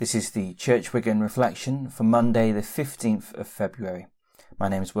This is the Church Wigan reflection for Monday the 15th of February. My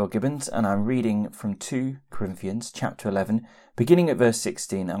name is Will Gibbons and I'm reading from 2 Corinthians chapter 11, beginning at verse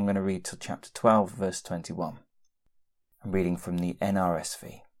 16. I'm going to read till chapter 12, verse 21. I'm reading from the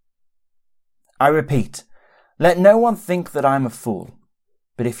NRSV. I repeat, let no one think that I'm a fool,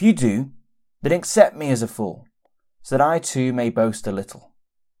 but if you do, then accept me as a fool, so that I too may boast a little.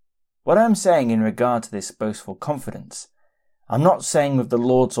 What I am saying in regard to this boastful confidence, I'm not saying with the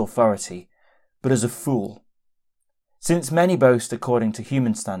Lord's authority, but as a fool. Since many boast according to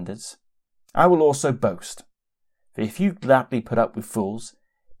human standards, I will also boast. For if you gladly put up with fools,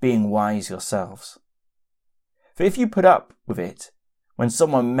 being wise yourselves. For if you put up with it, when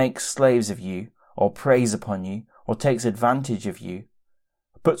someone makes slaves of you, or preys upon you, or takes advantage of you,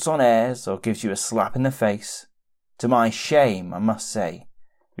 puts on airs, or gives you a slap in the face, to my shame, I must say,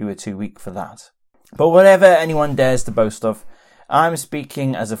 we were too weak for that. But whatever anyone dares to boast of, I am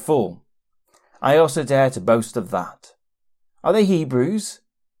speaking as a fool. I also dare to boast of that. Are they Hebrews?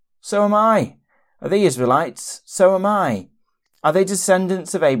 So am I. Are they Israelites? So am I. Are they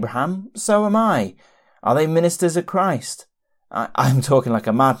descendants of Abraham? So am I. Are they ministers of Christ? I'm talking like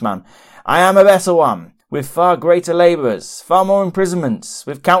a madman. I am a better one, with far greater labours, far more imprisonments,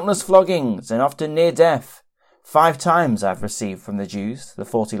 with countless floggings, and often near death. 5 times I have received from the Jews the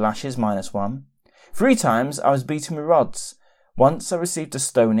 40 lashes minus 1. 3 times I was beaten with rods. Once I received a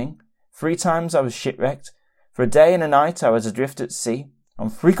stoning. 3 times I was shipwrecked. For a day and a night I was adrift at sea, on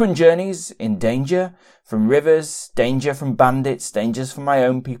frequent journeys, in danger, from rivers, danger from bandits, dangers from my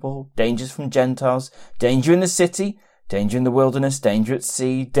own people, dangers from Gentiles, danger in the city, danger in the wilderness, danger at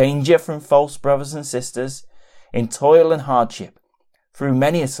sea, danger from false brothers and sisters, in toil and hardship, through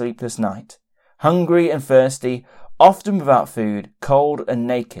many a sleepless night, hungry and thirsty, often without food, cold and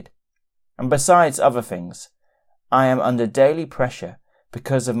naked. And besides other things, I am under daily pressure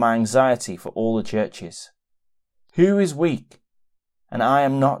because of my anxiety for all the churches. Who is weak, and I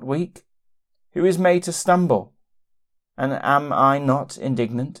am not weak? Who is made to stumble, and am I not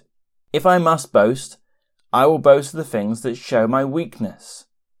indignant? If I must boast, I will boast of the things that show my weakness.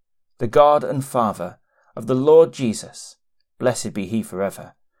 The God and Father of the Lord Jesus, blessed be he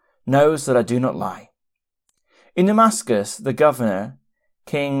forever, knows that I do not lie. In Damascus, the governor,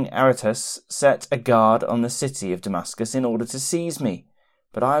 King Aretas, set a guard on the city of Damascus in order to seize me,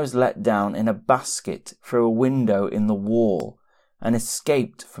 but I was let down in a basket through a window in the wall and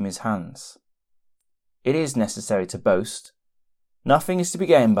escaped from his hands. It is necessary to boast. Nothing is to be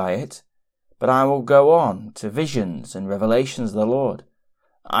gained by it, but I will go on to visions and revelations of the Lord.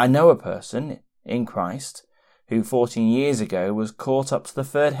 I know a person in Christ who 14 years ago was caught up to the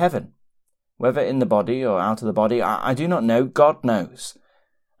 3rd heaven. Whether in the body or out of the body, I do not know, God knows.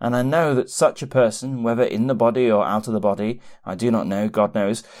 And I know that such a person, whether in the body or out of the body, I do not know, God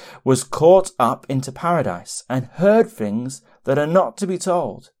knows, was caught up into paradise and heard things that are not to be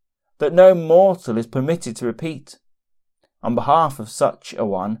told, that no mortal is permitted to repeat. On behalf of such a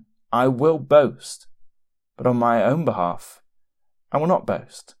one, I will boast, but on my own behalf, I will not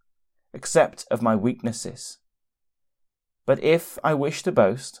boast, except of my weaknesses. But if I wish to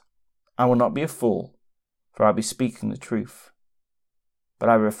boast, I will not be a fool, for I will be speaking the truth. But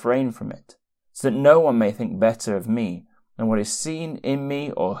I refrain from it, so that no one may think better of me than what is seen in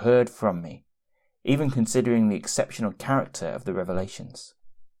me or heard from me, even considering the exceptional character of the revelations.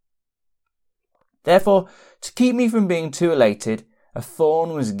 Therefore, to keep me from being too elated, a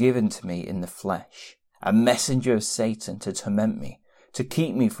thorn was given to me in the flesh, a messenger of Satan to torment me, to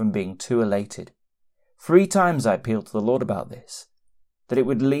keep me from being too elated. 3 times I appealed to the Lord about this, that it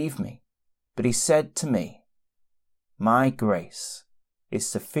would leave me, but he said to me, my grace is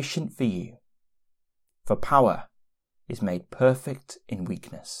sufficient for you, for power is made perfect in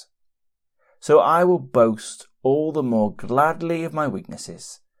weakness. So I will boast all the more gladly of my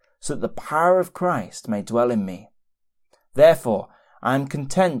weaknesses, so that the power of Christ may dwell in me. Therefore I am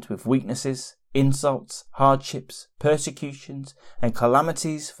content with weaknesses, insults, hardships, persecutions, and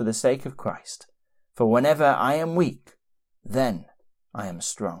calamities for the sake of Christ. For whenever I am weak, then I am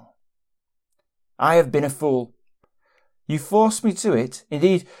strong. I have been a fool. You forced me to it.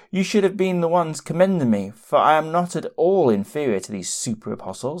 Indeed, you should have been the ones commending me, for I am not at all inferior to these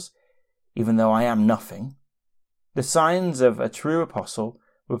super-apostles, even though I am nothing. The signs of a true apostle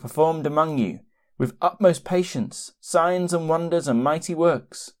were performed among you, with utmost patience, signs and wonders and mighty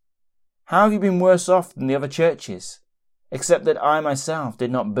works. How have you been worse off than the other churches, except that I myself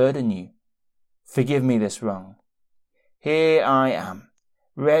did not burden you? Forgive me this wrong. Here I am,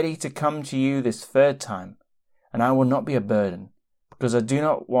 ready to come to you this 3rd time, and I will not be a burden, because I do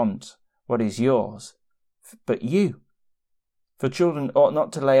not want what is yours, but you. For children ought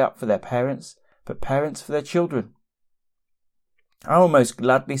not to lay up for their parents, but parents for their children. I will most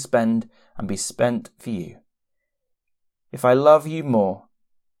gladly spend and be spent for you. If I love you more,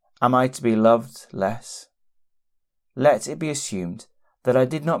 am I to be loved less? Let it be assumed that I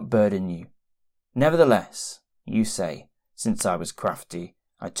did not burden you. Nevertheless, you say, since I was crafty,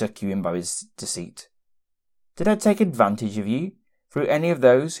 I took you in by deceit. Did I take advantage of you through any of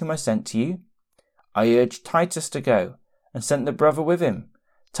those whom I sent to you? I urged Titus to go, and sent the brother with him.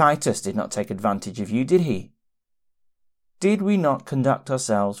 Titus did not take advantage of you, did he? Did we not conduct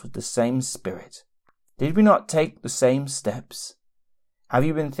ourselves with the same spirit? Did we not take the same steps? Have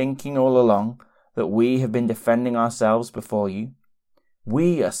you been thinking all along that we have been defending ourselves before you?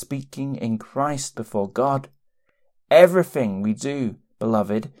 We are speaking in Christ before God. Everything we do,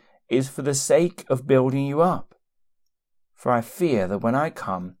 beloved, is for the sake of building you up. For I fear that when I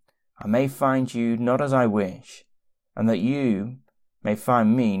come, I may find you not as I wish, and that you may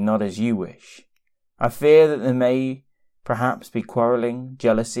find me not as you wish. I fear that there may perhaps be quarrelling,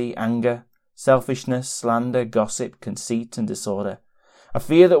 jealousy, anger, selfishness, slander, gossip, conceit, and disorder. I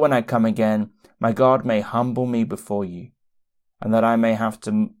fear that when I come again, my God may humble me before you, and that I may have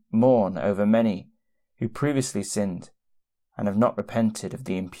to mourn over many who previously sinned and have not repented of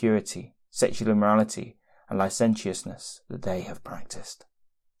the impurity, sexual immorality, and licentiousness that they have practiced.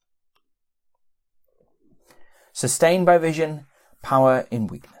 Sustained by vision, power in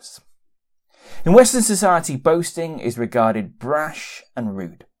weakness. In Western society, boasting is regarded brash and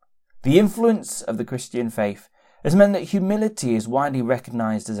rude. The influence of the Christian faith has meant that humility is widely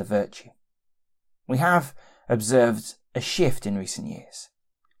recognised as a virtue. We have observed a shift in recent years,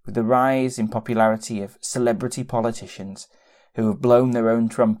 with the rise in popularity of celebrity politicians who have blown their own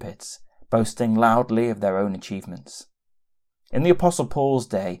trumpets, boasting loudly of their own achievements. In the Apostle Paul's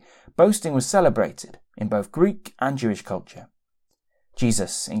day, boasting was celebrated in both Greek and Jewish culture.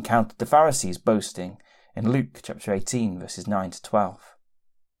 Jesus encountered the Pharisees boasting in Luke chapter 18, verses 9 to 12.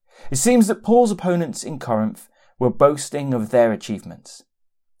 It seems that Paul's opponents in Corinth were boasting of their achievements,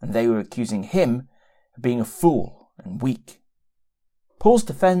 and they were accusing him of being a fool and weak. Paul's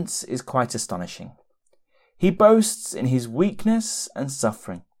defence is quite astonishing. He boasts in his weakness and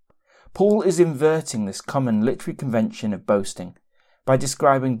suffering. Paul is inverting this common literary convention of boasting by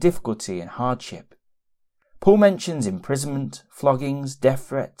describing difficulty and hardship. Paul mentions imprisonment, floggings, death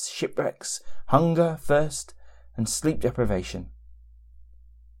threats, shipwrecks, hunger, thirst, and sleep deprivation.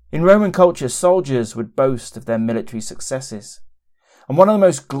 In Roman culture, soldiers would boast of their military successes, and one of the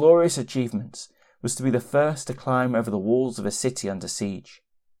most glorious achievements was to be the first to climb over the walls of a city under siege.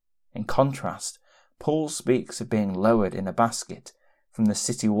 In contrast, Paul speaks of being lowered in a basket from the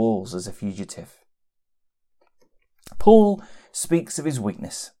city walls as a fugitive. Paul speaks of his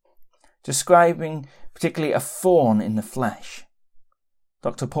weakness, describing particularly a thorn in the flesh.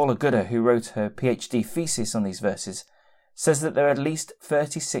 Dr. Paula Gooder, who wrote her PhD thesis on these verses, says that there are at least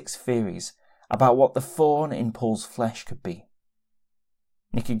 36 theories about what the thorn in Paul's flesh could be.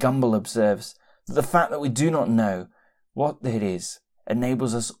 Nicky Gumbel observes that the fact that we do not know what it is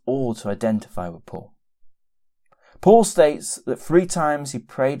enables us all to identify with Paul. Paul states that 3 times he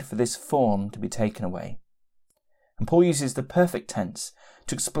prayed for this thorn to be taken away. And Paul uses the perfect tense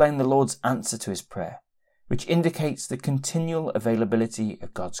to explain the Lord's answer to his prayer, which indicates the continual availability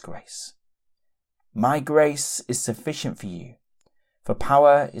of God's grace. My grace is sufficient for you, for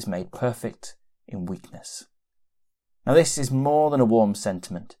power is made perfect in weakness. Now this is more than a warm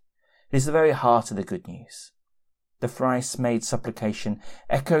sentiment. It is the very heart of the good news. The thrice-made supplication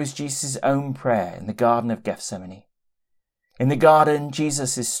echoes Jesus' own prayer in the Garden of Gethsemane. In the garden,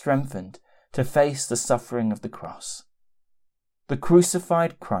 Jesus is strengthened to face the suffering of the cross. The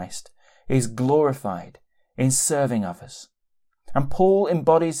crucified Christ is glorified in serving others. And Paul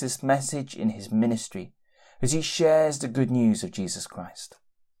embodies this message in his ministry as he shares the good news of Jesus Christ.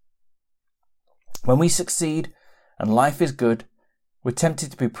 When we succeed and life is good, we're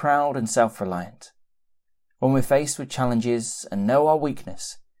tempted to be proud and self-reliant. When we're faced with challenges and know our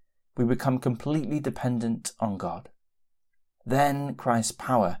weakness, we become completely dependent on God. Then Christ's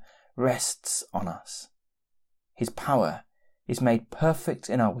power rests on us. His power is made perfect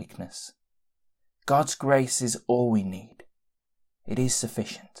in our weakness. God's grace is all we need. It is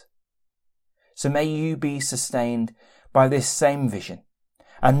sufficient. So may you be sustained by this same vision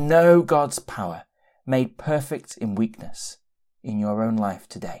and know God's power made perfect in weakness in your own life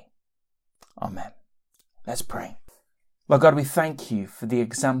today. Amen. Let's pray. Lord God, we thank you for the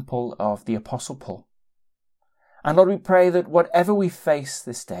example of the Apostle Paul. And Lord, we pray that whatever we face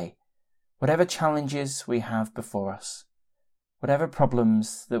this day, whatever challenges we have before us, whatever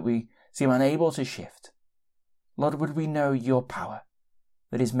problems that we seem unable to shift, Lord, would we know your power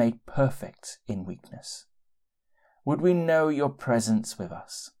that is made perfect in weakness? Would we know your presence with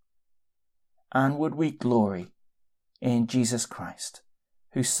us? And would we glory in Jesus Christ,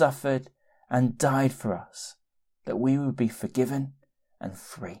 who suffered and died for us, that we would be forgiven and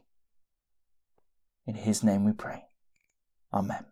free? In his name we pray. Amen.